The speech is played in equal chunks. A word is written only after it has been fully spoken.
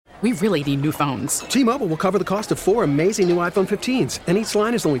We really need new phones. T-Mobile will cover the cost of 4 amazing new iPhone 15s, and each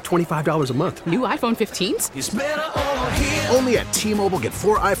line is only $25 a month. New iPhone 15s? It's better over here. Only at T-Mobile, get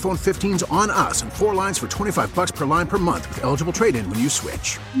 4 iPhone 15s on us and 4 lines for $25 per line per month with eligible trade-in when you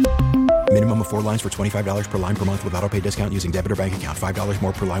switch. Minimum of 4 lines for $25 per line per month with autopay discount using debit or bank account. $5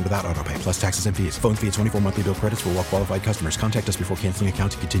 more per line without autopay, plus taxes and fees. Phone fee at 24 monthly bill credits for well-qualified customers. Contact us before canceling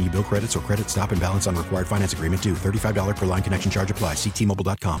account to continue bill credits or credit stop and balance on required finance agreement due. $35 per line connection charge applies. See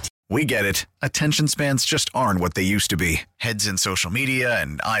T-Mobile.com. We get it. Attention spans just aren't what they used to be. Heads in social media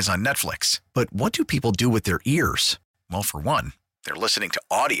and eyes on Netflix. But what do people do with their ears? Well, for one, they're listening to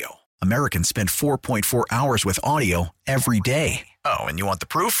audio. Americans spend 4.4 hours with audio every day. Oh, and you want the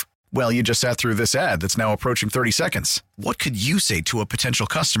proof? Well, you just sat through this ad that's now approaching 30 seconds. What could you say to a potential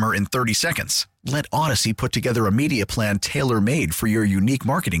customer in 30 seconds? Let Odyssey put together a media plan tailor-made for your unique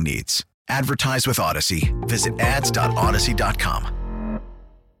marketing needs. Advertise with Odyssey. Visit ads.odyssey.com.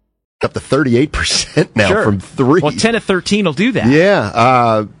 Up to 38% now from 3. Well, 10 of 13 will do that.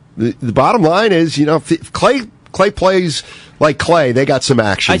 Yeah. The bottom line is, if Clay plays like Clay, they got some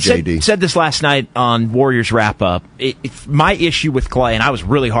action, JD. I said this last night on Warriors wrap-up. My issue with Clay, and I was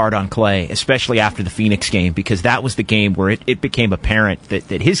really hard on Clay, especially after the Phoenix game, because that was the game where it became apparent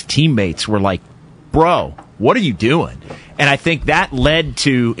that his teammates were like, bro, what are you doing? And I think that led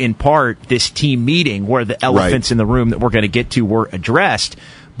to, in part, this team meeting where the elephants in the room that we're going to get to were addressed.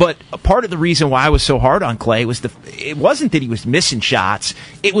 But a part of the reason why I was so hard on Clay was it wasn't that he was missing shots.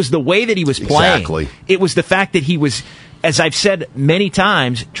 It was the way that he was playing. Exactly. It was the fact that he was, as I've said many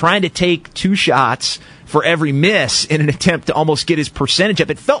times, trying to take 2 shots for every miss in an attempt to almost get his percentage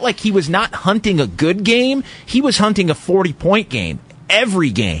up. It felt like he was not hunting a good game. He was hunting a 40-point game. Every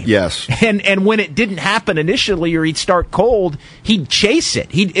game. Yes. And when it didn't happen initially or he'd start cold, he'd chase it.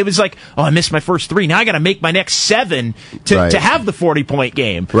 It was like, oh, I missed my first 3. Now I got to make my next 7 to have the 40-point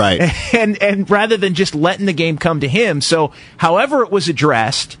game. Right. And rather than just letting the game come to him. So however it was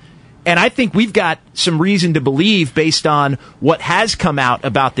addressed, and I think we've got some reason to believe, based on what has come out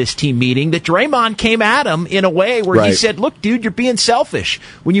about this team meeting, that Draymond came at him in a way where he said, look, dude, you're being selfish.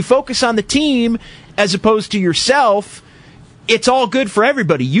 When you focus on the team as opposed to yourself, it's all good for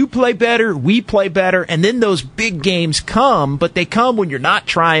everybody. You play better, we play better, and then those big games come, but they come when you're not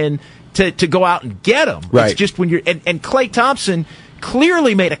trying to go out and get them. Right. It's just when you're and Klay Thompson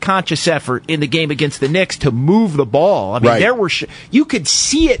clearly made a conscious effort in the game against the Knicks to move the ball. I mean, there were you could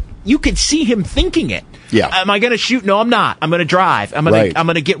see it. You could see him thinking it. Yeah. Am I going to shoot? No, I'm not. I'm going to drive. I'm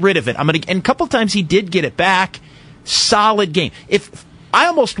going to get rid of it. And a couple times he did get it back. Solid game. I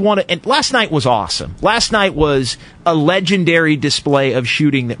almost want to, and last night was awesome. Last night was a legendary display of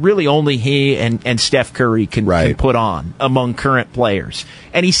shooting that really only he and Steph Curry can put on among current players.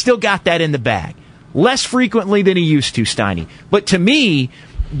 And he still got that in the bag. Less frequently than he used to, Steiny. But to me,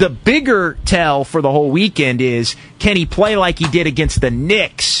 the bigger tell for the whole weekend is, can he play like he did against the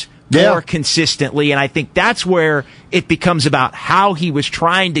Knicks more consistently? And I think that's where it becomes about how he was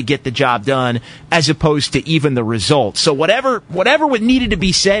trying to get the job done as opposed to even the result. So whatever needed to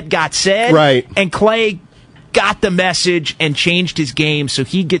be said got said. Right. And Clay got the message and changed his game, so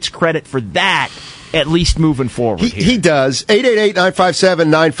he gets credit for that, at least moving forward. He does.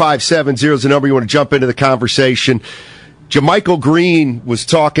 888-957-9570 is the number you want to jump into the conversation. JaMychal Green was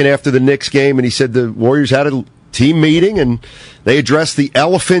talking after the Knicks game, and he said the Warriors had a team meeting, and they addressed the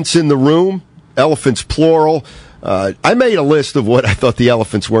elephants in the room, elephants plural. I made a list of what I thought the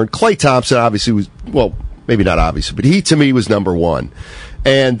elephants were, and Klay Thompson obviously was, well, maybe not obviously, but he to me was number one.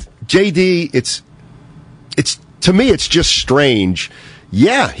 And JD, it's to me it's just strange.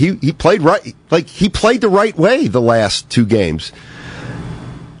 Yeah, he played right, like he played the right way the last 2 games.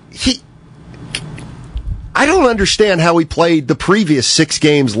 I don't understand how he played the previous 6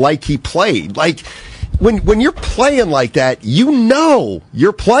 games like he played. Like, when you're playing like that, you know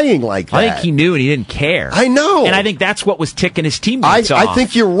you're playing like that. I think he knew and he didn't care. I know. And I think that's what was ticking his teammates off. I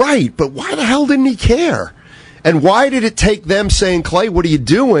think you're right, but why the hell didn't he care? And why did it take them saying, Clay, what are you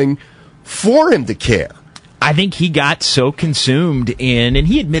doing, for him to care? I think he got so consumed in, and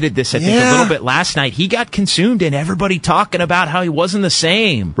he admitted this, I think, a little bit last night, he got consumed in everybody talking about how he wasn't the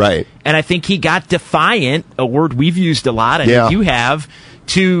same. Right. And I think he got defiant, a word we've used a lot, I think you have,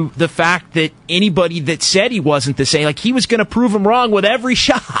 to the fact that anybody that said he wasn't the same, like he was going to prove him wrong with every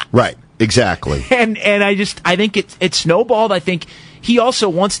shot. Right, exactly. And I think it snowballed. I think he also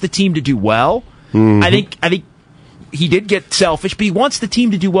wants the team to do well. Mm-hmm. I think he did get selfish, but he wants the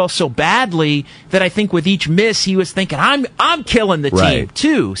team to do well so badly that I think with each miss he was thinking, I'm killing the team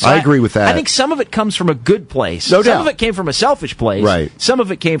too. So I agree with that. I think some of it comes from a good place. No doubt. Some of it came from a selfish place. Right. Some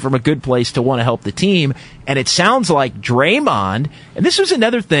of it came from a good place to want to help the team. And it sounds like Draymond, and this was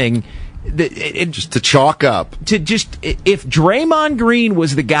another thing that just to chalk up. If Draymond Green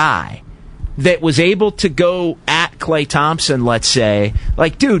was the guy that was able to go at Klay Thompson, let's say,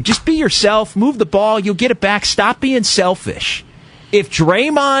 like, dude, just be yourself, move the ball, you'll get it back, stop being selfish. If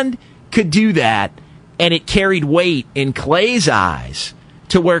Draymond could do that and it carried weight in Klay's eyes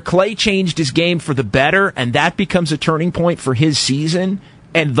to where Klay changed his game for the better and that becomes a turning point for his season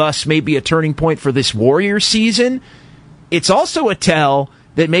and thus maybe a turning point for this Warriors season, it's also a tell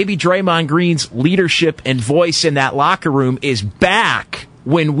that maybe Draymond Green's leadership and voice in that locker room is back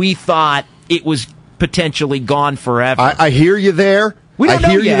when we thought it was potentially gone forever. I hear you there. We don't know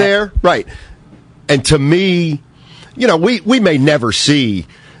hear you yet. there. Right. And to me, we may never see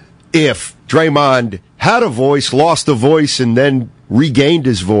if Draymond had a voice, lost a voice, and then regained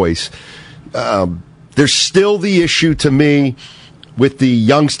his voice. There's still the issue to me with the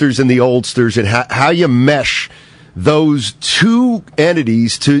youngsters and the oldsters and how you mesh those two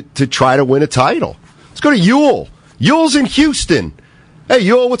entities to try to win a title. Let's go to Yule. Yule's in Houston. Hey,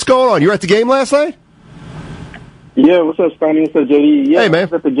 Yule, what's going on? You were at the game last night? Yeah, what's up, Stoney? What's up, JD? Yeah, hey, man. I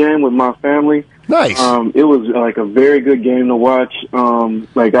was at the game with my family. Nice. It was like a very good game to watch.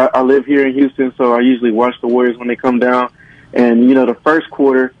 I live here in Houston, so I usually watch the Warriors when they come down. And, the first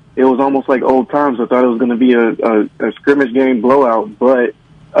quarter, it was almost like old times. I thought it was going to be a scrimmage game blowout, but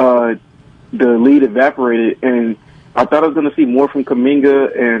the lead evaporated. And I thought I was going to see more from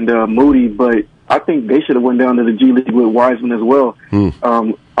Kuminga and Moody, but I think they should have went down to the G League with Wiseman as well.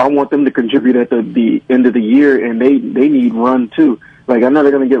 I want them to contribute at the end of the year, and they need run too. Like, I know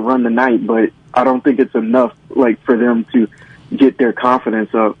they're going to get run tonight, but I don't think it's enough, for them to get their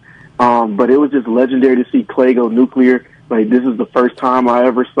confidence up. But it was just legendary to see Klay go nuclear. Like, this is the first time I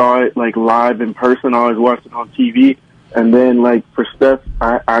ever saw it, live in person. I always watched it on TV. And then, for Steph,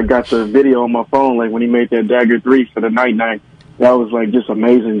 I got the video on my phone, when he made that dagger three for the night. That was, just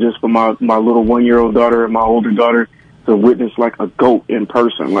amazing just for my little 1-year-old daughter and my older daughter to witness, a GOAT in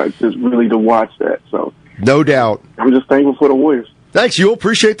person, just really to watch that. So, no doubt. I'm just thankful for the Warriors. Thanks, Yule.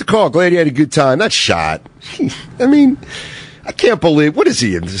 Appreciate the call. Glad you had a good time. That shot. I mean, I can't believe, what is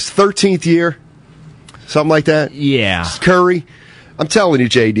he in his 13th year? Something like that? Yeah. Curry. I'm telling you,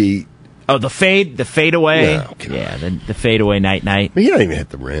 JD. Oh, the fade away. No, the fade away night. I mean, he don't even hit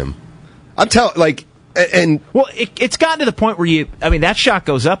the rim. I'm telling, well, it's gotten to the point where that shot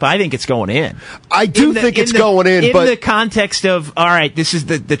goes up. I think it's going in. I do think it's going in, but in the context of, all right, this is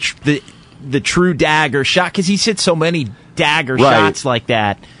the true dagger shot, because he's hit so many dagger shots like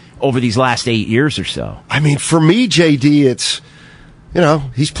that over these last 8 years or so. I mean, for me, JD, it's,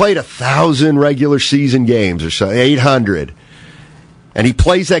 he's played 1,000 regular season games or so, 800. And he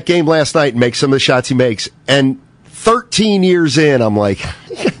plays that game last night and makes some of the shots he makes. And 13 years in, I'm like,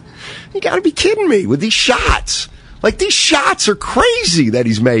 you got to be kidding me with these shots. These shots are crazy that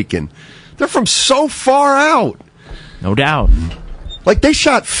he's making. They're from so far out. No doubt. They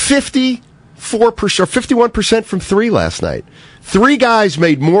shot 54% or 51% from three last night. Three guys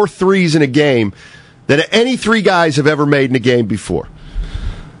made more threes in a game than any three guys have ever made in a game before.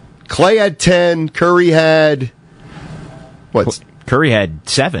 Klay had 10. Curry had, Curry had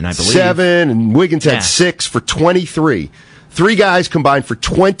 7, I believe. 7, and Wiggins had 6 for 23. Three guys combined for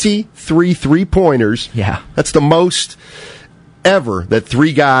 23 three-pointers. Yeah. That's the most ever that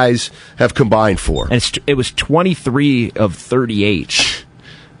three guys have combined for. And it was 23 of 38.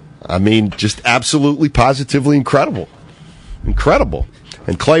 I mean, just absolutely, positively incredible. Incredible.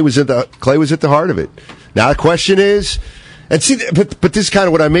 And Klay was at the heart of it. Now the question is, and see, but this is kind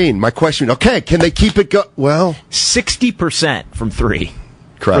of what I mean. My question, okay, can they keep it go? Well, 60% from three.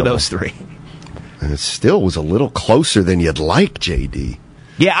 Incredible. For those three. And it still was a little closer than you'd like, JD.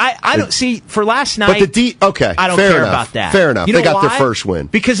 Yeah, I don't see for last night. But okay, I don't fair care enough, about that. Fair enough. They got their first win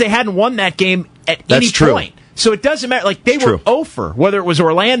because they hadn't won that game at That's any true. point. So it doesn't matter. They were 0 for, whether it was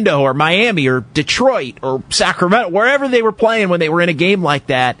Orlando or Miami or Detroit or Sacramento, wherever they were playing when they were in a game like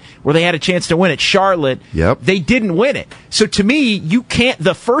that, where they had a chance to win it. Charlotte, they didn't win it. So to me, you can't.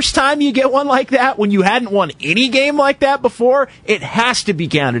 The first time you get one like that, when you hadn't won any game like that before, it has to be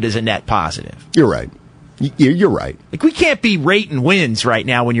counted as a net positive. You're right. You're right. We can't be rating wins right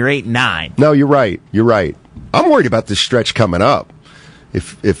now when you're 8-9. No, you're right. You're right. I'm worried about this stretch coming up.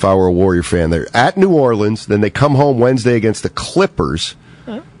 If I were a Warrior fan, they're at New Orleans, then they come home Wednesday against the Clippers.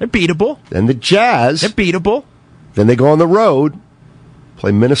 They're beatable. Then the Jazz. They're beatable. Then they go on the road,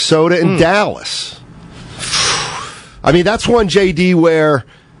 play Minnesota and Dallas. I mean, that's one, JD, where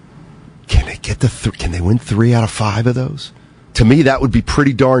can they get can they win 3 out of 5 of those? To me, that would be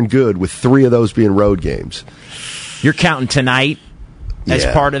pretty darn good with 3 of those being road games. You're counting tonight as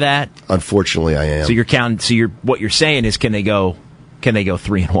part of that? Unfortunately, I am. So you're counting. So what you're saying is, can they go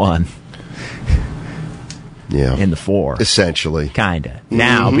 3-1? Yeah, in the 4, essentially, kinda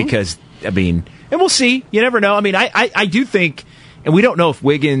now because and we'll see. You never know. I mean, I do think, and we don't know if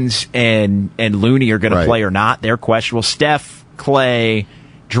Wiggins and Looney are going to play or not. They're questionable. Steph, Clay,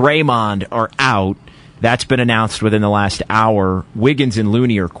 Draymond are out. That's been announced within the last hour. Wiggins and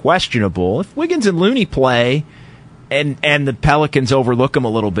Looney are questionable. If Wiggins and Looney play, and the Pelicans overlook them a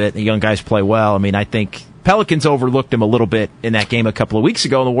little bit, the young guys play well. I mean, I think Pelicans overlooked them a little bit in that game a couple of weeks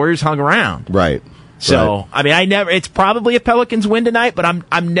ago, and the Warriors hung around. Right. So, I mean, it's probably a Pelicans win tonight, but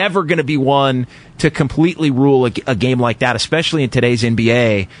I'm never going to be one to completely rule a game like that, especially in today's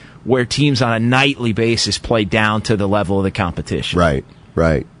NBA, where teams on a nightly basis play down to the level of the competition. Right.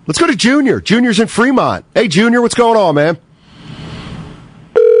 Let's go to Junior. Junior's in Fremont. Hey, Junior, what's going on, man?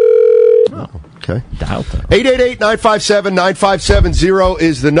 Oh, okay. 888-957-9570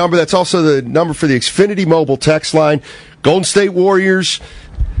 is the number. That's also the number for the Xfinity mobile text line. Golden State Warriors,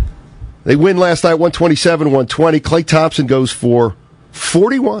 they win last night, 127-120. Klay Thompson goes for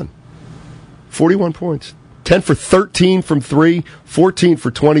 41 points. 10 for 13 from 3, 14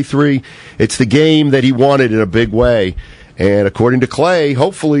 for 23. It's the game that he wanted in a big way. And according to Klay,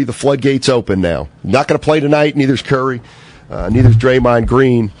 hopefully the floodgates open now. Not going to play tonight. Neither's Curry. Neither's Draymond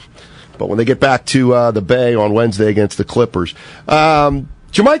Green. But when they get back to the Bay on Wednesday against the Clippers.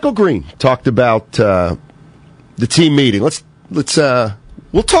 JaMychal Green talked about the team meeting. We'll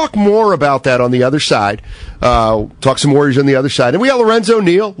talk more about that on the other side. Talk some Warriors on the other side. And we got Lorenzo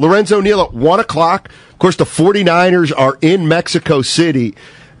Neal. Lorenzo Neal at 1 o'clock. Of course, the 49ers are in Mexico City.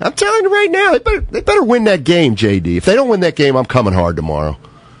 I'm telling you right now, they better win that game, JD. If they don't win that game, I'm coming hard tomorrow.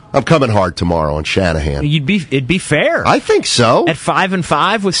 I'm coming hard tomorrow on Shanahan. It'd be fair. I think so. At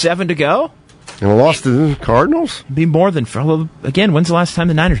 5-5 with 7 to go? And we lost to the Cardinals? It'd be more than... Again, when's the last time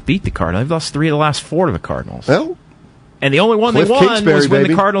the Niners beat the Cardinals? They've lost 3 of the last 4 to the Cardinals. Well... And the only one Cliff they won Kingsbury, was when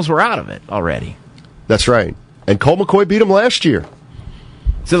baby. the Cardinals were out of it already. That's right. And Colt McCoy beat them last year.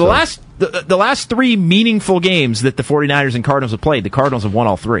 So the last 3 meaningful games that the 49ers and Cardinals have played, the Cardinals have won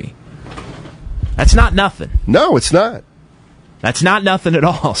all 3. That's not nothing. No, it's not. That's not nothing at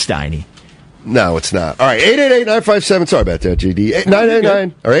all, Steiny. No, it's not. All right, 888-957. Sorry about that, JD.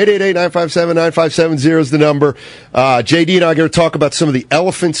 989 or 888-957-9570 is the number. JD and I are going to talk about some of the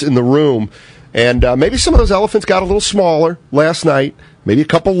elephants in the room. And maybe some of those elephants got a little smaller last night. Maybe a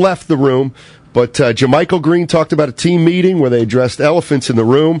couple left the room. But JaMychal Green talked about a team meeting where they addressed elephants in the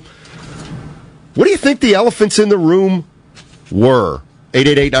room. What do you think the elephants in the room were?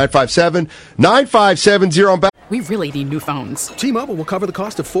 888-957-9570. I'm back. We really need new phones. T-Mobile will cover the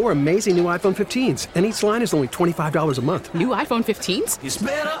cost of 4 amazing new iPhone 15s, and each line is only $25 a month. New iPhone 15s? It's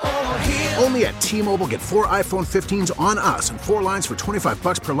better over here. Only at T-Mobile, get 4 iPhone 15s on us and 4 lines for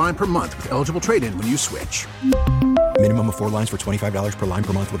 $25 per line per month with eligible trade-in when you switch. Minimum of 4 lines for $25 per line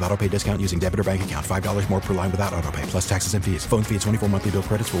per month with autopay discount using debit or bank account. $5 more per line without autopay, plus taxes and fees. Phone fee at 24 monthly bill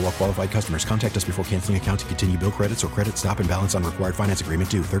credits for well-qualified customers. Contact us before canceling account to continue bill credits or credit stop and balance on required finance agreement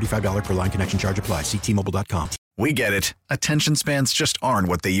due. $35 per line connection charge applies. See T-Mobile.com. We get it. Attention spans just aren't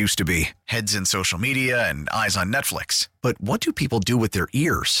what they used to be. Heads in social media and eyes on Netflix. But what do people do with their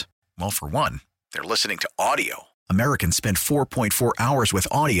ears? Well, for one, they're listening to audio. Americans spend 4.4 hours with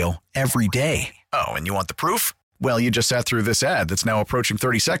audio every day. Oh, and you want the proof? Well, you just sat through this ad that's now approaching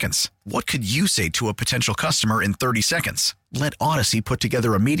 30 seconds. What could you say to a potential customer in 30 seconds? Let Odyssey put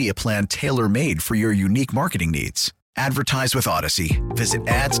together a media plan tailor-made for your unique marketing needs. Advertise with Odyssey. Visit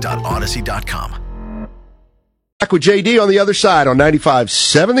ads.odyssey.com. Back with JD on the other side on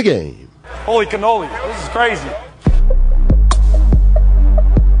 95.7 The Game. Holy cannoli. This is crazy.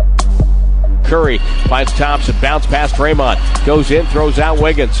 Curry finds Thompson, bounce past Draymond, goes in, throws out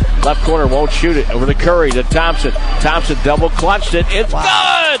Wiggins. Left corner, won't shoot it. Over to Curry, to Thompson. Thompson double clutched it. It's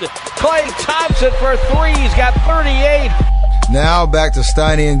good! Klay Thompson for 3. He's got 38. Now back to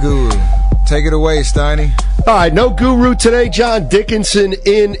Steiny and Guru. Take it away, Steiny. All right, no Guru today. John Dickinson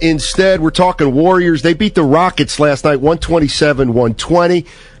in instead. We're talking Warriors. They beat the Rockets last night, 127-120.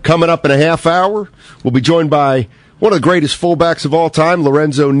 Coming up in a half hour, we'll be joined by one of the greatest fullbacks of all time,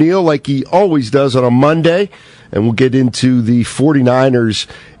 Lorenzo Neal, like he always does on a Monday. And we'll get into the 49ers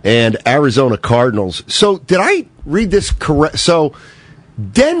and Arizona Cardinals. So did I read this correct? So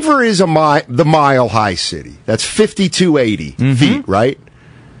Denver is the mile-high city. That's 5,280 feet, right?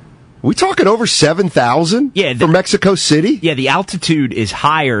 Are we talking over 7,000 for Mexico City? Yeah, the altitude is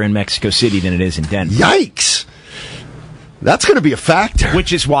higher in Mexico City than it is in Denver. Yikes. That's going to be a factor.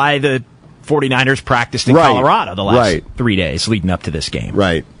 Which is why the 49ers practiced in Colorado the last 3 days leading up to this game.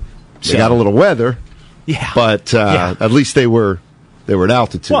 Right. They got a little weather. Yeah. But at least they were at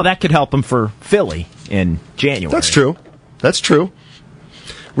altitude. Well, that could help them for Philly in January. That's true.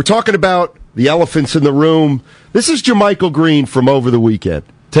 We're talking about the elephants in the room. This is Jermichael Green from over the weekend.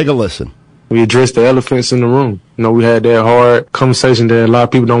 Take a listen. We addressed the elephants in the room. We had that hard conversation that a lot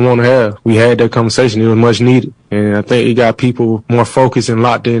of people don't want to have. We had that conversation. It was much needed. And I think it got people more focused and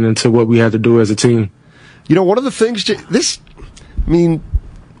locked in into what we had to do as a team. One of the things,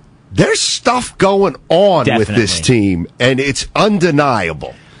 there's stuff going on with this team, and it's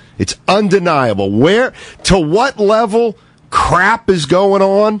undeniable. It's undeniable. Where, to what level crap is going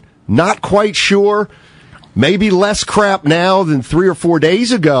on, not quite sure. Maybe less crap now than 3 or 4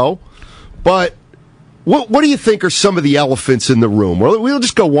 days ago. But what do you think are some of the elephants in the room? We'll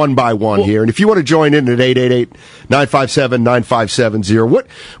just go one by one here. And if you want to join in at 888-957-9570,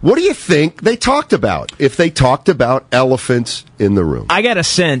 what do you think they talked about, if they talked about elephants in the room? I got a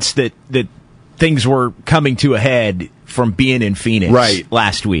sense that things were coming to a head from being in Phoenix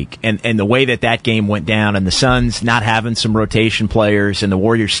last week. And the way that game went down, and the Suns not having some rotation players, and the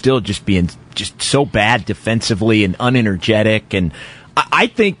Warriors still just being just so bad defensively and unenergetic. And I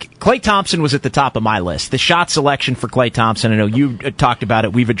think Klay Thompson was at the top of my list. The shot selection for Klay Thompson, I know you talked about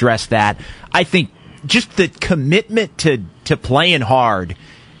it. We've addressed that. I think just the commitment to playing hard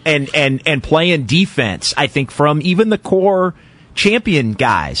and playing defense, I think from even the core champion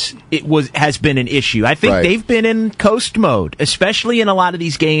guys, has been an issue. I think they've been in coast mode, especially in a lot of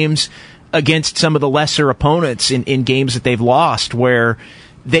these games against some of the lesser opponents in games that they've lost, where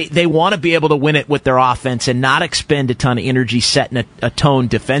they want to be able to win it with their offense and not expend a ton of energy setting a tone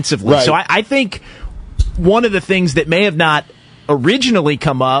defensively. So I think one of the things that may have not originally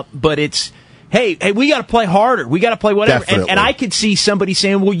come up, but it's, hey, we got to play harder. We got to play whatever. And I could see somebody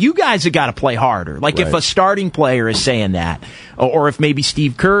saying, well, you guys have got to play harder. Like if a starting player is saying that, or if maybe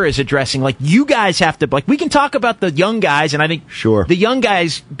Steve Kerr is addressing, like, you guys have to, like, we can talk about the young guys, and I think the young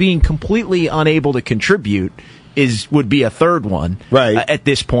guys being completely unable to contribute would be a third one at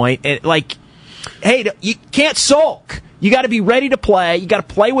this point. And, like, hey, you can't sulk. You got to be ready to play. You got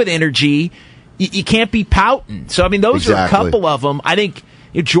to play with energy. You can't be pouting. So, I mean, those are a couple of them. I think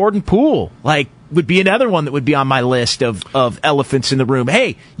Jordan Poole, would be another one that would be on my list of elephants in the room.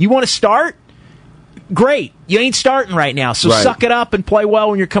 Hey, you want to start? Great. You ain't starting right now, so suck it up and play well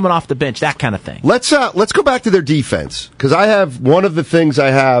when you're coming off the bench, that kind of thing. Let's go back to their defense, because one of the things I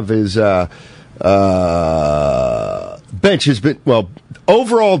have is bench has been,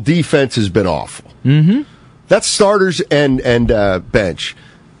 overall defense has been awful. Mm-hmm. That's starters and bench.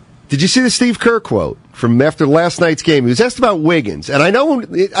 Did you see the Steve Kerr quote from after last night's game? He was asked about Wiggins, and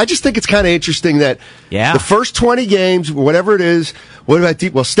I just think it's kind of interesting that the first 20 games, whatever it is, what about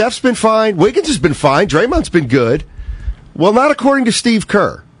deep? Well, Steph's been fine, Wiggins has been fine, Draymond's been good. Well, not according to Steve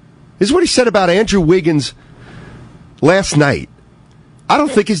Kerr. This is what he said about Andrew Wiggins last night. I don't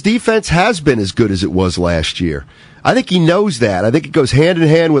think his defense has been as good as it was last year. I think he knows that. I think it goes hand in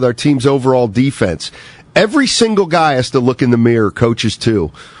hand with our team's overall defense. Every single guy has to look in the mirror, coaches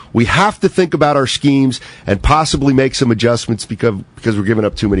too. We have to think about our schemes and possibly make some adjustments because we're giving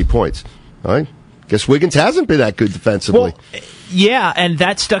up too many points. All right? Guess Wiggins hasn't been that good defensively. Well, yeah, and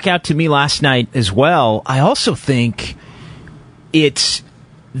that stuck out to me last night as well. I also think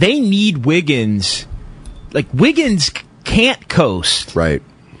they need Wiggins. Like, Wiggins can't coast. Right.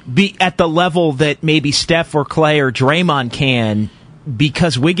 Be at the level that maybe Steph or Klay or Draymond can,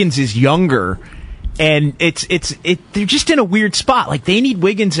 because Wiggins is younger. And they're just in a weird spot. Like, they need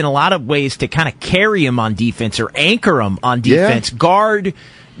Wiggins in a lot of ways to kind of carry him on defense or anchor him on defense, guard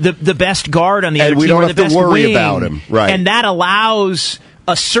the best guard on the other team. And we don't have to worry about him. Right. And that allows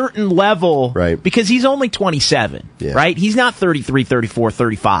a certain level, because he's only 27, right? He's not 33, 34,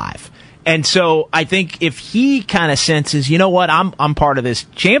 35. And so I think if he kind of senses, you know what, I'm part of this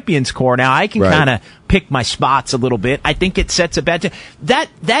champions core now, I can kind of pick my spots a little bit. I think it sets a bad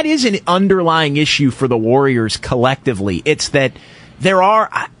that is an underlying issue for the Warriors collectively. It's that there are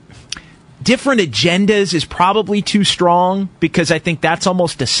different agendas is probably too strong, because I think that's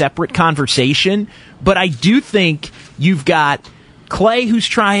almost a separate conversation. But I do think you've got Klay, who's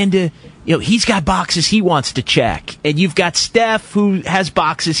trying to, he's got boxes he wants to check. And you've got Steph, who has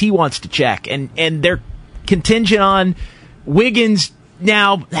boxes he wants to check. And they're contingent on Wiggins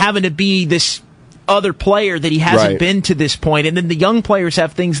now having to be this other player that he hasn't been to this point. And then the young players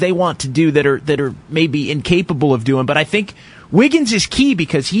have things they want to do that are maybe incapable of doing. But I think Wiggins is key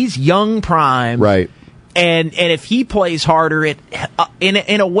because he's young prime. Right. And if he plays harder,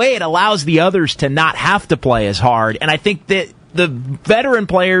 in a way it allows the others to not have to play as hard. And I think that the veteran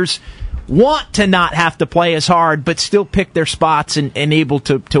players want to not have to play as hard, but still pick their spots and able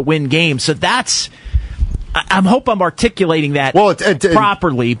to win games. So I hope I'm articulating that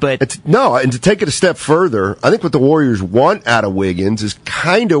properly. But and to take it a step further, I think what the Warriors want out of Wiggins is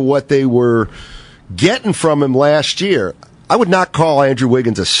kind of what they were getting from him last year. I would not call Andrew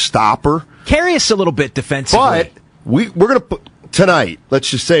Wiggins a stopper. Carry us a little bit defensively. But we're going to put tonight. Let's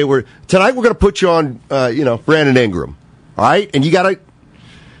just say we're going to put you on, Brandon Ingram. All right, and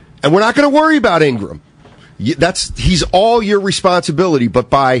we're not going to worry about Ingram. He's all your responsibility. But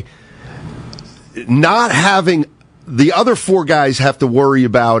by not having the other 4 guys have to worry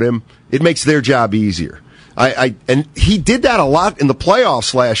about him, it makes their job easier. And he did that a lot in the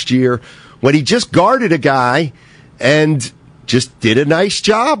playoffs last year when he just guarded a guy and just did a nice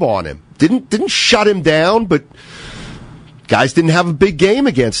job on him. Didn't shut him down, but guys didn't have a big game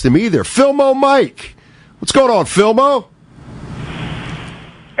against him either. Filmo Mike. What's going on, Filmo?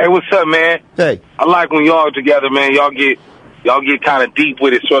 Hey, what's up, man? Hey. I like when y'all together, man. Y'all get kind of deep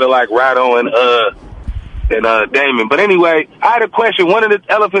with it, sort of like Ratto and Damon. But anyway, I had a question. One of the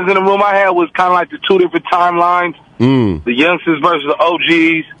elephants in the room I had was kind of like the 2 different timelines, the youngsters versus the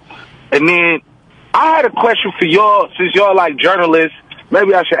OGs. And then I had a question for y'all, since y'all like journalists.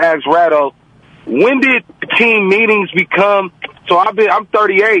 Maybe I should ask Ratto, when did team meetings become, so I'm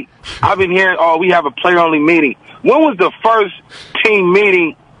 38. I've been hearing, we have a player-only meeting. When was the first team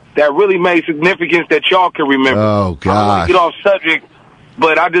meeting that really made significance that y'all can remember? Oh, God. I don't want to get off subject,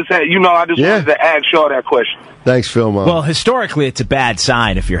 but I just wanted to ask y'all that question. Thanks, Filmo. Well, historically, it's a bad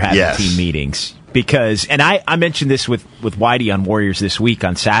sign if you're having team meetings. Because, and I mentioned this with Whitey on Warriors This Week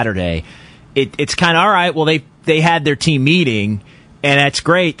on Saturday, it's kind of, all right, well, they had their team meeting, and that's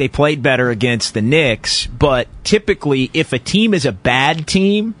great. They played better against the Knicks. But typically, if a team is a bad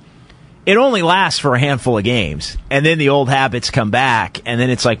team, it only lasts for a handful of games. And then the old habits come back. And then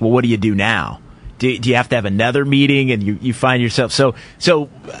it's like, well, what do you do now? Do you have to have another meeting? And you find yourself. So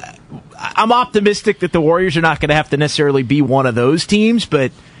I'm optimistic that the Warriors are not going to have to necessarily be one of those teams.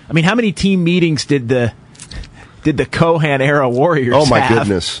 But, I mean, how many team meetings did the Cohan-era Warriors have? Oh, my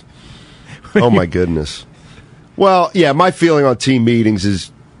goodness. Oh, my goodness. Well, yeah, my feeling on team meetings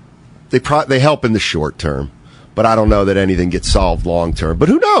is they help in the short term, but I don't know that anything gets solved long term. But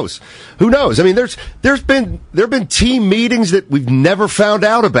who knows? Who knows? I mean, there have been team meetings that we've never found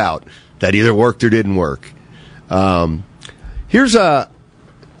out about that either worked or didn't work. Here's one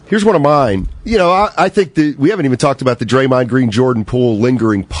of mine. You know, I think we haven't even talked about the Draymond Green Jordan Poole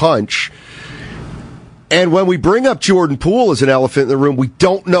lingering punch. And when we bring up Jordan Poole as an elephant in the room, we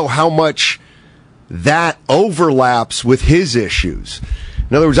don't know how much that overlaps with his issues.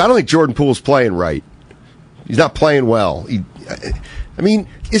 In other words, I don't think Jordan Poole's playing right. He's not playing well. I mean,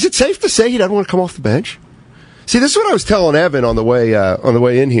 is it safe to say he doesn't want to come off the bench? See, this is what I was telling Evan on the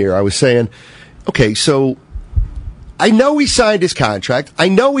way in here. I was saying, okay, so I know he signed his contract. I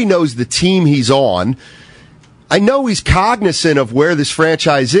know he knows the team he's on. I know he's cognizant of where this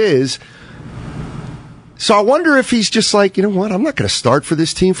franchise is. So I wonder if he's just like, you know what, I'm not going to start for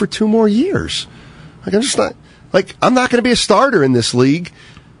this team for 2 more years. Like, I'm not going to be a starter in this league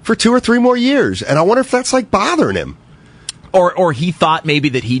for 2 or 3 more years. And I wonder if that's like bothering him. Or he thought maybe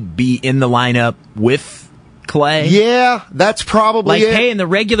that he'd be in the lineup with Clay. Yeah, that's probably it. Hey, in the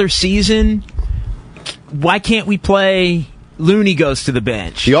regular season, why can't we play Looney goes to the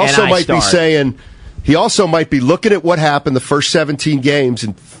bench? He also might be saying, he also might be looking at what happened the first 17 games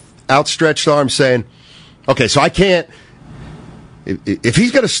and outstretched arms saying, okay, so I can't, if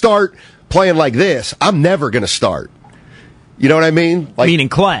he's going to start playing like this, I'm never going to start. You know what I mean? Like, meaning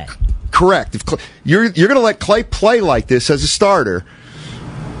Clay. Correct. If you're going to let Clay play like this as a starter,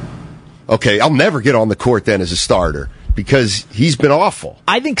 okay, I'll never get on the court then as a starter because he's been awful.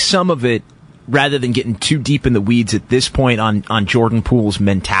 I think some of it, rather than getting too deep in the weeds at this point on Jordan Poole's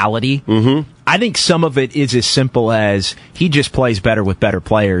mentality, I think some of it is as simple as he just plays better with better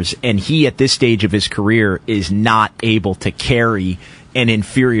players, and he, at this stage of his career, is not able to carry an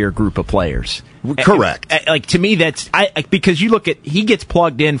inferior group of players. Correct. Like, to me, that's because you look at, he gets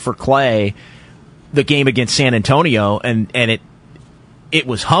plugged in for Clay the game against San Antonio, and it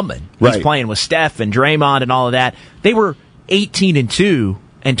was humming. Right. He's playing with Steph and Draymond and all of that. They were 18-2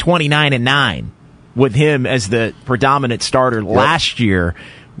 and 29-9 with him as the predominant starter last year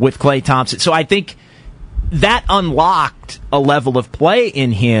with Klay Thompson. So I think that unlocked a level of play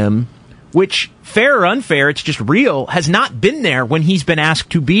in him, which, fair or unfair, it's just real, has not been there when he's been asked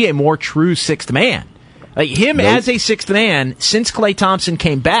to be a more true sixth man. Like him as a sixth man, since Klay Thompson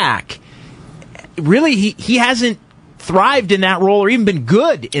came back, really he hasn't thrived in that role or even been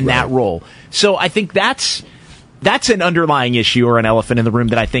good in that role. So I think that's an underlying issue or an elephant in the room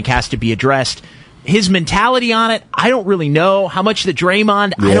that I think has to be addressed. His mentality on it, I don't really know. How much the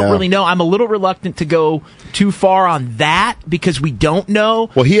Draymond, I don't really know. I'm a little reluctant to go too far on that because we don't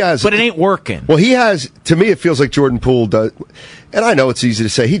know. Well, he has, but it ain't working. Well, he has. To me, it feels like Jordan Poole does. And I know it's easy to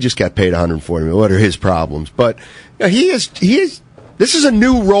say he just got paid $140 million. What are his problems? But he is. This is a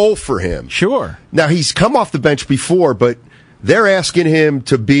new role for him. Sure. Now he's come off the bench before, but they're asking him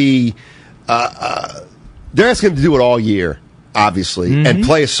to be. They're asking him to do it all year, obviously, and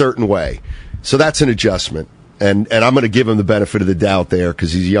play a certain way. So that's an adjustment, and I'm going to give him the benefit of the doubt there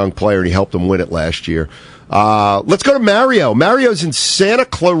because he's a young player and he helped them win it last year. Let's go to Mario. Mario's in Santa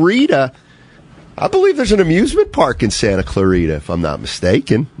Clarita. I believe there's an amusement park in Santa Clarita, if I'm not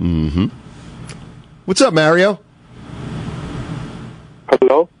mistaken. Mm-hmm. What's up, Mario?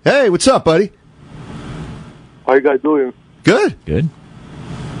 Hello? Hey, what's up, buddy? How you guys doing? Good. Good.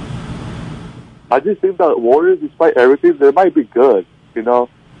 I just think that Warriors, despite everything, they might be good, you know?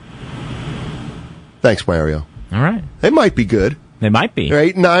 Thanks, Mario. All right. They might be good. They might be.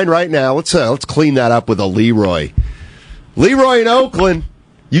 They're 8-9 right now. Let's clean that up with a Leroy. Leroy in Oakland.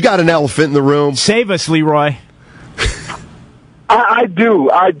 You got an elephant in the room. Save us, Leroy. I do.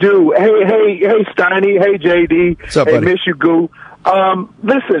 Hey, Steiny. Hey, JD. What's up, hey, buddy? Miss you, Goo.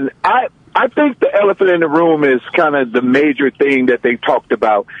 Listen, I think the elephant in the room is kind of the major thing that they talked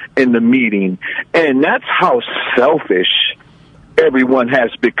about in the meeting, and that's how selfish everyone has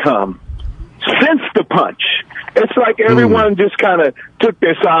become since the punch. It's like everyone just kind of took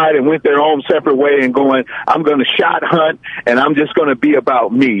their side and went their own separate way and going, I'm going to shot hunt and I'm just going to be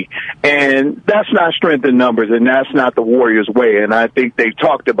about me. And that's not strength in numbers, and that's not the Warriors' way. And I think they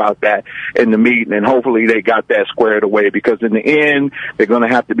talked about that in the meeting, and hopefully they got that squared away, because in the end, they're going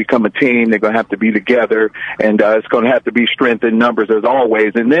to have to become a team. They're going to have to be together, and it's going to have to be strength in numbers as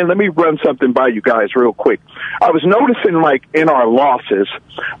always. And then let me run something by you guys real quick. I was noticing, like, in our losses,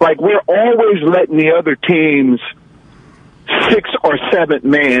 like, we're always letting the other teams 6 or 7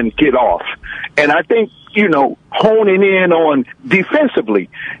 man get off. And I think, honing in on defensively,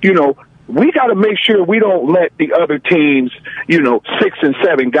 we got to make sure we don't let the other teams, 6 and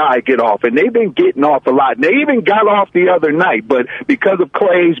 7 guy get off. And they've been getting off a lot. And they even got off the other night, but because of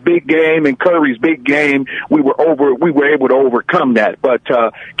Clay's big game and Curry's big game, we were able to overcome that. But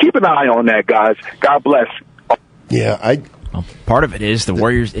keep an eye on that, guys. God bless. Yeah, well, part of it is the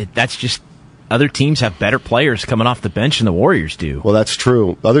Warriors. That's just other teams have better players coming off the bench than the Warriors do. Well, that's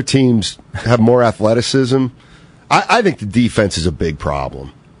true. Other teams have more athleticism. I think the defense is a big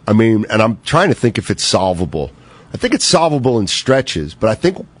problem. I mean, and I'm trying to think if it's solvable. I think it's solvable in stretches, but I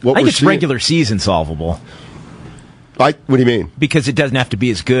think it's regular season solvable. What do you mean? Because it doesn't have to be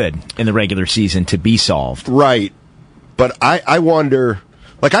as good in the regular season to be solved. Right. But I wonder,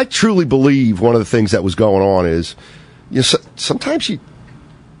 like, I truly believe one of the things that was going on is, sometimes you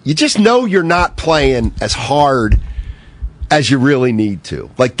just know you're not playing as hard as you really need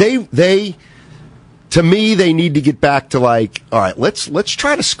to. Like, to me, they need to get back to, like, all right, let's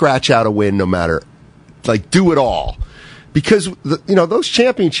try to scratch out a win no matter, like, do it all. Because, those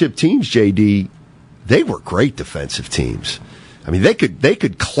championship teams, JD, they were great defensive teams. I mean, they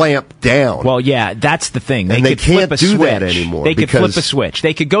could clamp down. Well, yeah, that's the thing. They could can't flip a do switch. that anymore. They could flip a switch.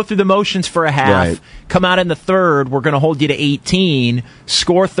 They could go through the motions for a half, come out in the third, we're going to hold you to 18,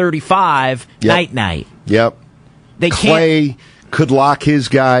 score 35, night-night. Yep. Clay could lock his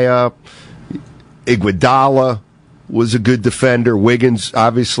guy up. Iguodala was a good defender. Wiggins,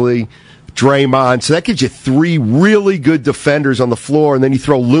 obviously. Draymond. So that gives you 3 really good defenders on the floor, and then you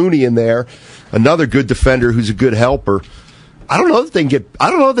throw Looney in there, another good defender who's a good helper. I don't know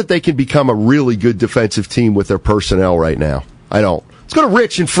that they can become a really good defensive team with their personnel right now. I don't. Let's go to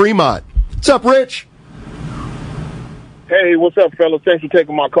Rich in Fremont. What's up, Rich? Hey, what's up, fellas? Thanks for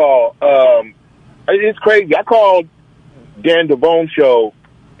taking my call. It's crazy. I called Dan Devone show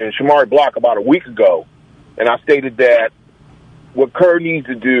and Shamari Block about a week ago, and I stated that what Kerr needs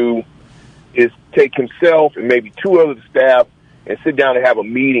to do is take himself and maybe 2 other staff and sit down and have a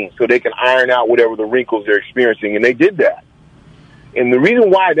meeting so they can iron out whatever the wrinkles they're experiencing, and they did that. And the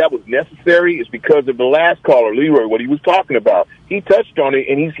reason why that was necessary is because of the last caller, Leroy, what he was talking about. He touched on it,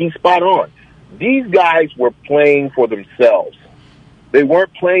 and he's spot on. These guys were playing for themselves. They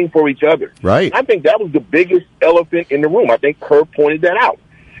weren't playing for each other. Right. I think that was the biggest elephant in the room. I think Kerr pointed that out.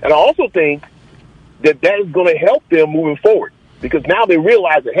 And I also think that is going to help them moving forward, because now they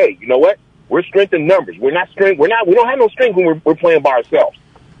realize that, hey, you know what? We're strength in numbers. We don't have no strength when we're playing by ourselves.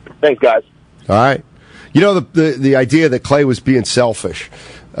 Thanks, guys. All right. The idea that Clay was being selfish.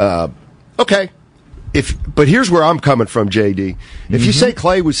 Okay. But here's where I'm coming from, JD. If you say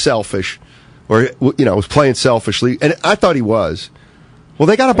Clay was selfish, or was playing selfishly, and I thought he was, well,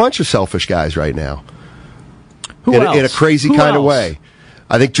 they got a bunch of selfish guys right now. Who else? In a crazy kind of way.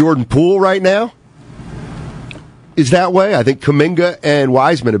 I think Jordan Poole right now is that way. I think Kuminga and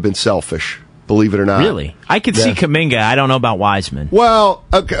Wiseman have been selfish, believe it or not. Really? I could see Kuminga. I don't know about Wiseman. Well,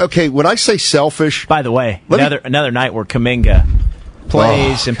 okay. When I say selfish... By the way, another night where Kuminga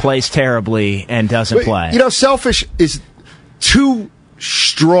plays and plays terribly and doesn't play. Selfish is too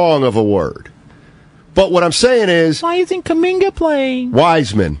strong of a word. But what I'm saying is... Why do you think Kuminga playing?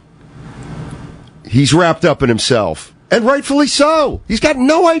 Wiseman. He's wrapped up in himself. And rightfully so. He's got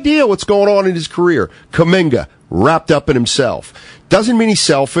no idea what's going on in his career. Kuminga, wrapped up in himself. Doesn't mean he's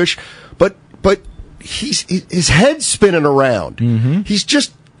selfish, but his head's spinning around. Mm-hmm. He's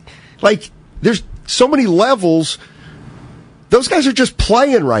just, there's so many levels. Those guys are just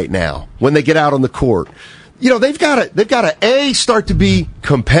playing right now when they get out on the court. They've got to start to be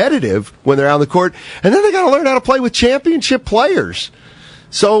competitive when they're out on the court, and then they got to learn how to play with championship players.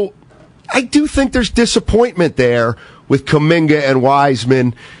 So I do think there's disappointment there with Kuminga and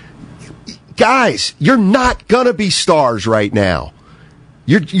Wiseman. Guys, you're not going to be stars right now.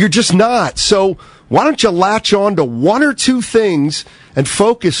 You're just not. So why don't you latch on to one or two things and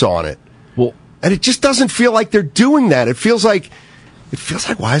focus on it? Well, and it just doesn't feel like they're doing that. It feels like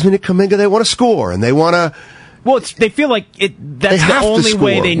Wiseman and Kuminga, they want to score and they want to. Well, they feel like that's the only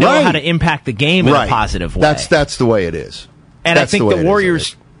way they know how to impact the game in a positive way. That's the way it is. And I think the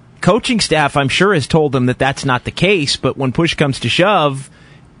Warriors coaching staff, I'm sure, has told them that that's not the case, but when push comes to shove,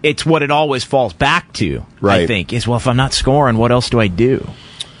 it's what it always falls back to, I think, is, if I'm not scoring, what else do I do?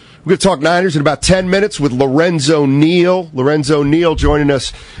 We're going to talk Niners in about 10 minutes with Lorenzo Neal. Lorenzo Neal joining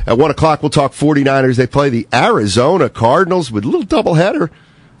us at 1 o'clock. We'll talk 49ers. They play the Arizona Cardinals with a little doubleheader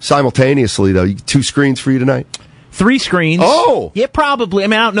simultaneously, though. 2 screens for you tonight? 3 screens. Oh! Yeah, probably. I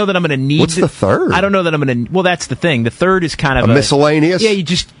mean, I don't know that I'm going to need... What's the third? I don't know that I'm going to... Well, that's the thing. The third is kind of a miscellaneous?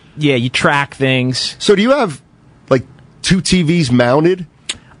 Yeah, you track things. So do you have, 2 TVs mounted?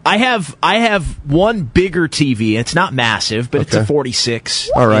 I have one bigger TV. It's not massive, but it's a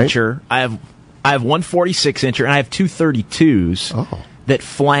 46 incher. I have one 46 incher, and I have 2 32s that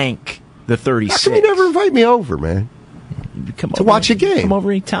flank the 36. How come you never invite me over, man? To watch a game. Come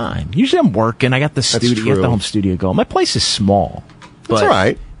over any time. Usually I'm working. I got the studio, got the home studio going. My place is small. That's all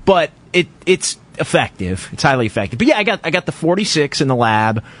right. But it's effective. It's highly effective. But yeah, I got the 46 in the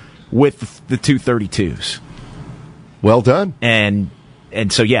lab with the 2 32s. Well done.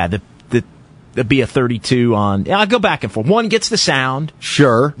 And so, yeah, the be a 32 on... I'll go back and forth. One gets the sound.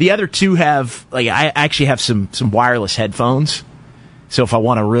 Sure. The other 2 have... I actually have some wireless headphones. So if I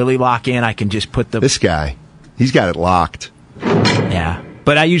want to really lock in, I can just put the... This guy, he's got it locked. Yeah.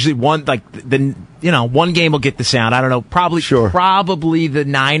 But I usually one game will get the sound. I don't know. Probably the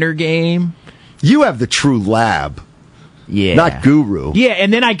Niner game. You have the true lab. Yeah. Not guru. Yeah,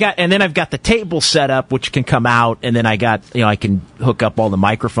 and then I've got the table set up, which can come out, and then I got, I can hook up all the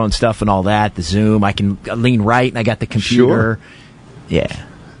microphone stuff and all that, the Zoom. I can lean right, and I got the computer. Sure. Yeah.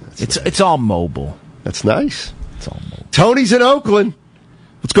 It's all mobile. That's nice. It's all mobile. Tony's in Oakland.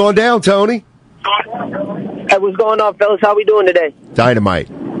 What's going down, Tony? Hey, what's going on, fellas? How we doing today? Dynamite.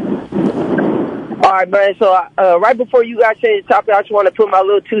 All right, man. So right before you guys change the topic, I just want to put my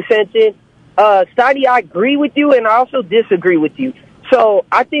little 2 cents in. Steiny, I agree with you, and I also disagree with you. So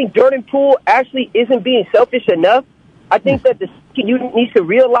I think Jordan Poole actually isn't being selfish enough. I think that the unit needs to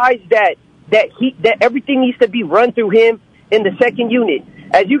realize that everything needs to be run through him in the second unit.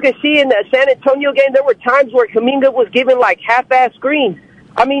 As you can see in the San Antonio game, there were times where Kuminga was given half-ass screens.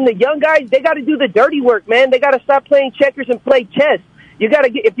 I mean, the young guys, they got to do the dirty work, man. They got to stop playing checkers and play chess. You got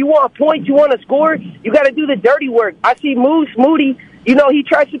to if you want points, you want to score, you got to do the dirty work. I see Moody. He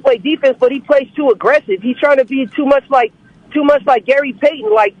tries to play defense, but he plays too aggressive. He's trying to be too much like Gary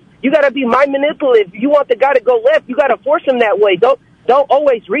Payton. You got to be mind manipulative. If you want the guy to go left, you got to force him that way. Don't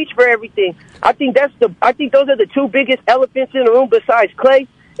always reach for everything. I think those are the 2 biggest elephants in the room besides Clay.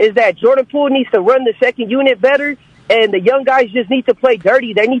 Is that Jordan Poole needs to run the second unit better, and the young guys just need to play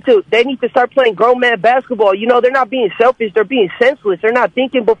dirty. They need to start playing grown man basketball. They're not being selfish. They're being senseless. They're not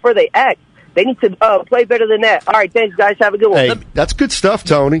thinking before they act. They need to play better than that. All right, thanks, guys. Have a good one. Hey, that's good stuff,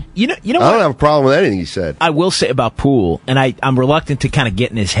 Tony. You know I don't have a problem with anything you said. I will say about Poole, and I'm reluctant to kind of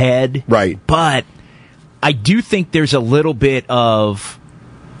get in his head. Right. But I do think there's a little bit of,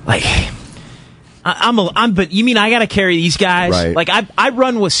 but you mean I got to carry these guys? Right. I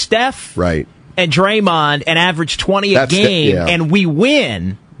run with Steph right. and Draymond and average 20 a game, and we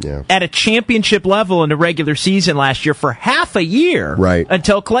win. Yeah. At a championship level in the regular season last year for half a year right.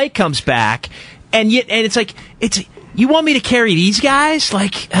 until Clay comes back. And it's like, you want me to carry these guys?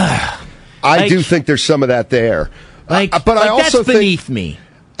 Like, I do think there's some of that there. But I also that's beneath me.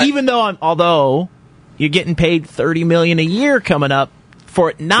 Even though although you're getting paid $30 million a year coming up for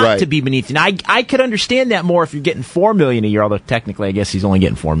it not to be beneath you. Now, I could understand that more if you're getting $4 million a year, although technically I guess he's only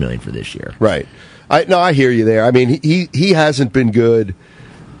getting $4 million for this year. Right. I hear you there. I mean, he hasn't been good.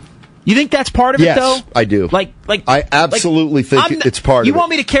 You think that's part of it, though? Yes, I do. Like I absolutely think it's part of it. You want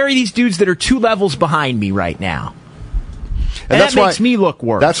me to carry these dudes that are 2 levels behind me right now. And that makes me look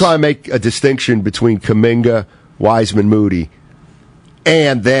worse. That's why I make a distinction between Kuminga, Wiseman, Moody,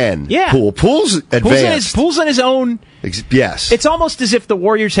 and then Poole. Pool's advanced. Pool's in his own. Yes. It's almost as if the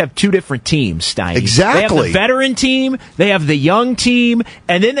Warriors have 2 different teams, Steiny. Exactly. They have the veteran team, they have the young team,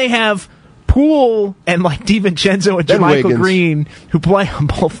 and then they have Poole and like DiVincenzo and JaMychal Green who play on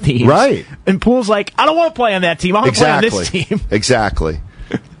both teams. Right. And Poole's like, I don't want to play on that team. I want to play on this team. Exactly.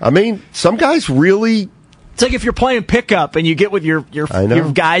 I mean, some guys really. It's like if you're playing pickup and you get with your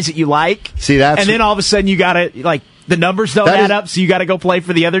guys that you like. See, and then all of a sudden you got to, like, the numbers don't add up, so you got to go play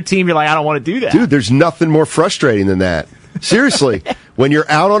for the other team. You're like, I don't want to do that. Dude, there's nothing more frustrating than that. Seriously. When you're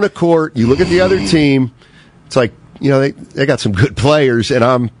out on a court, you look at the other team, it's like, they got some good players,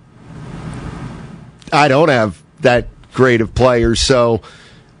 and I don't have that great of players, so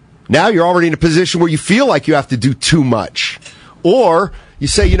now you're already in a position where you feel like you have to do too much. Or you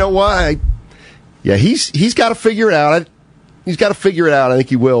say, you know what, he's got to figure it out. He's got to figure it out. I think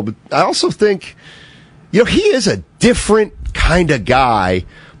he will. But I also think, he is a different kind of guy,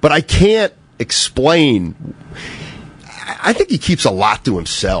 but I can't explain. I think he keeps a lot to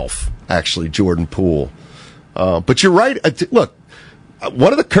himself, actually, Jordan Poole. But you're right. Look,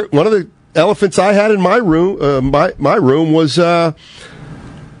 one of the elephants I had in my room, my room was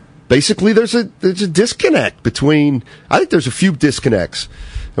basically there's a disconnect between. I think there's a few disconnects,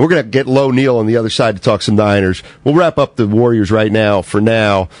 and we're gonna get Lo Neal on the other side to talk some Niners. We'll wrap up the Warriors right now. For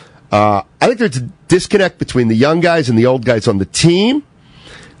now, I think there's a disconnect between the young guys and the old guys on the team.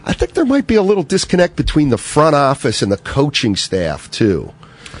 I think there might be a little disconnect between the front office and the coaching staff too.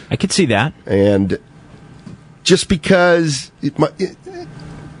 I could see that, and just because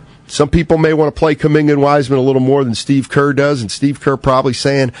some people may want to play Kuminga and Wiseman a little more than Steve Kerr does, and Steve Kerr probably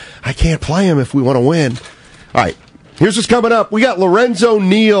saying, I can't play him if we want to win. All right, here's what's coming up. We got Lorenzo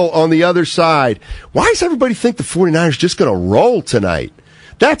Neal on the other side. Why does everybody think the 49ers just going to roll tonight?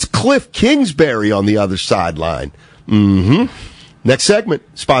 That's Cliff Kingsbury on the other sideline. Next segment,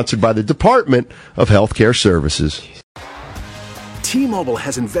 sponsored by the Department of Healthcare Services. T-Mobile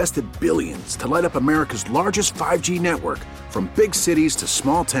has invested billions to light up America's largest 5G network, from big cities to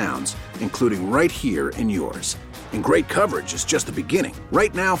small towns, including right here in yours. And great coverage is just the beginning.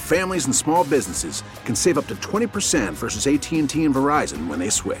 Right now, families and small businesses can save up to 20% versus AT&T and Verizon when they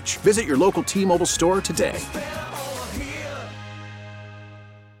switch. Visit your local T-Mobile store today.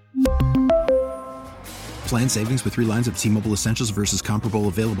 Plan savings with 3 lines of T-Mobile Essentials versus comparable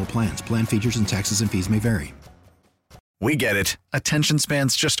available plans. Plan features and taxes and fees may vary. We get it. Attention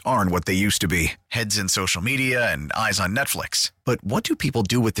spans just aren't what they used to be. Heads in social media and eyes on Netflix. But what do people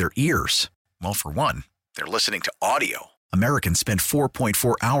do with their ears? Well, for one, they're listening to audio. Americans spend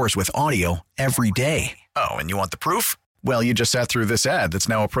 4.4 hours with audio every day. Oh, and you want the proof? Well, you just sat through this ad that's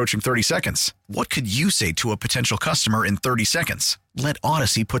now approaching 30 seconds. What could you say to a potential customer in 30 seconds? Let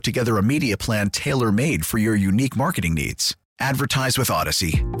Odyssey put together a media plan tailor-made for your unique marketing needs. Advertise with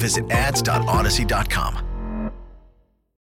Odyssey. Visit ads.odyssey.com.